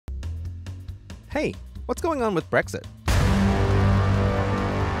Hey, what's going on with Brexit?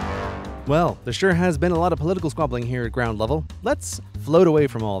 Well, there sure has been a lot of political squabbling here at ground level. Let's float away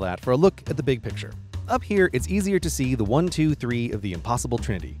from all that for a look at the big picture. Up here, it's easier to see the 1, 2, 3 of the impossible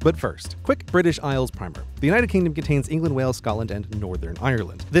trinity. But first, quick British Isles primer. The United Kingdom contains England, Wales, Scotland, and Northern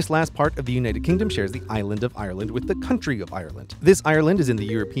Ireland. This last part of the United Kingdom shares the island of Ireland with the country of Ireland. This Ireland is in the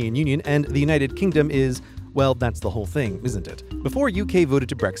European Union, and the United Kingdom is, well, that's the whole thing, isn't it? Before UK voted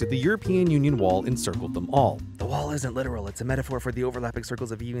to Brexit, the European Union wall encircled them all. The wall isn't literal, it's a metaphor for the overlapping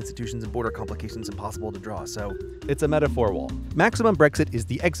circles of EU institutions and border complications impossible to draw, so it's a metaphor wall. Maximum Brexit is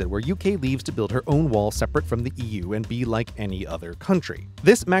the exit, where UK leaves to build her own wall separate from the EU and be like any other country.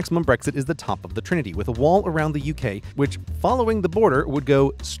 This maximum Brexit is the top of the trinity, with a wall around the UK, which, following the border, would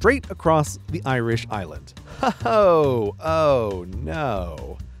go straight across the Irish island. Oh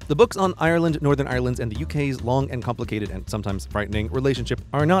no. The books on Ireland, Northern Ireland's, and the UK's long and complicated and sometimes frightening relationship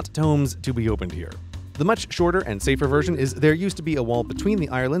are not tomes to be opened here. The much shorter and safer version is there used to be a wall between the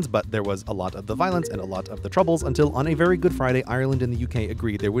islands, but there was a lot of the violence and a lot of the troubles until on a very Good Friday, Ireland and the UK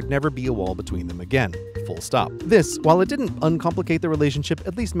agreed there would never be a wall between them again. Full stop. This, while it didn't uncomplicate the relationship,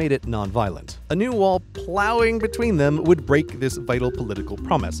 at least made it non-violent. A new wall plowing between them would break this vital political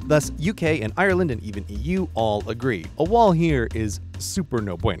promise. Thus, UK and Ireland and even EU all agree. A wall here is super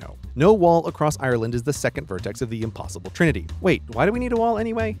no bueno. No wall across Ireland is the second vertex of the impossible trinity. Wait, why do we need a wall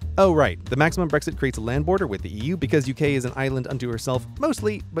anyway? Oh right, the maximum Brexit creates a land border with the EU because UK is an island unto herself,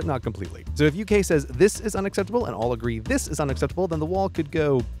 mostly, but not completely. So if UK says this is unacceptable and all agree this is unacceptable, then the wall could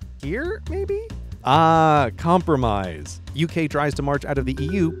go here, maybe? Ah, compromise. UK tries to march out of the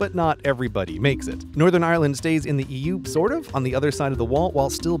EU, but not everybody makes it. Northern Ireland stays in the EU, sort of, on the other side of the wall while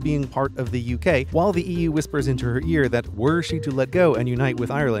still being part of the UK, while the EU whispers into her ear that were she to let go and unite with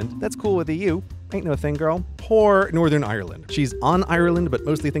Ireland, that's cool with the EU. Ain't no thing, girl. Poor Northern Ireland. She's on Ireland, but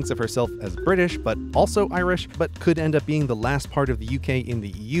mostly thinks of herself as British, but also Irish, but could end up being the last part of the UK in the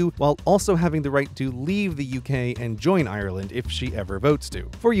EU, while also having the right to leave the UK and join Ireland if she ever votes to.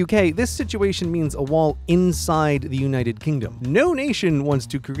 For UK, this situation means a wall inside the United Kingdom. No nation wants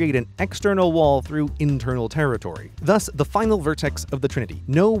to create an external wall through internal territory. Thus, the final vertex of the Trinity.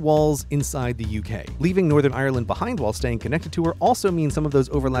 No walls inside the UK. Leaving Northern Ireland behind while staying connected to her also means some of those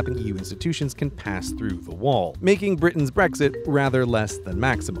overlapping EU institutions can pass through the wall, making Britain's Brexit rather less than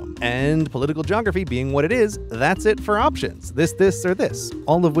maximum. And political geography being what it is, that's it for options. This, or this,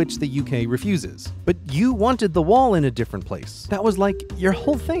 all of which the UK refuses. But you wanted the wall in a different place. That was like your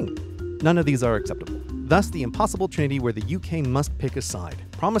whole thing. None of these are acceptable. Thus, the impossible trinity where the UK must pick a side.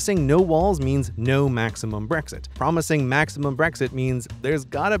 Promising no walls means no maximum Brexit. Promising maximum Brexit means there's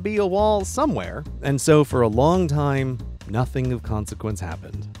gotta be a wall somewhere. And so for a long time, nothing of consequence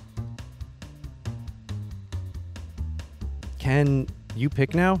happened. Can you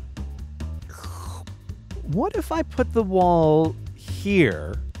pick now? What if I put the wall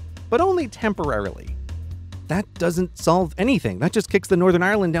here, but only temporarily? That doesn't solve anything. That just kicks the Northern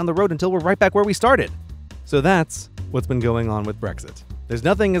Ireland down the road until we're right back where we started. So that's what's been going on with Brexit. There's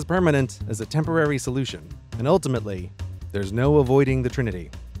nothing as permanent as a temporary solution. And ultimately, there's no avoiding the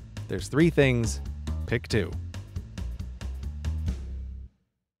Trinity. There's three things, pick two.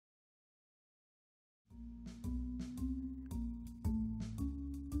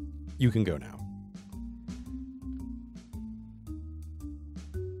 You can go now.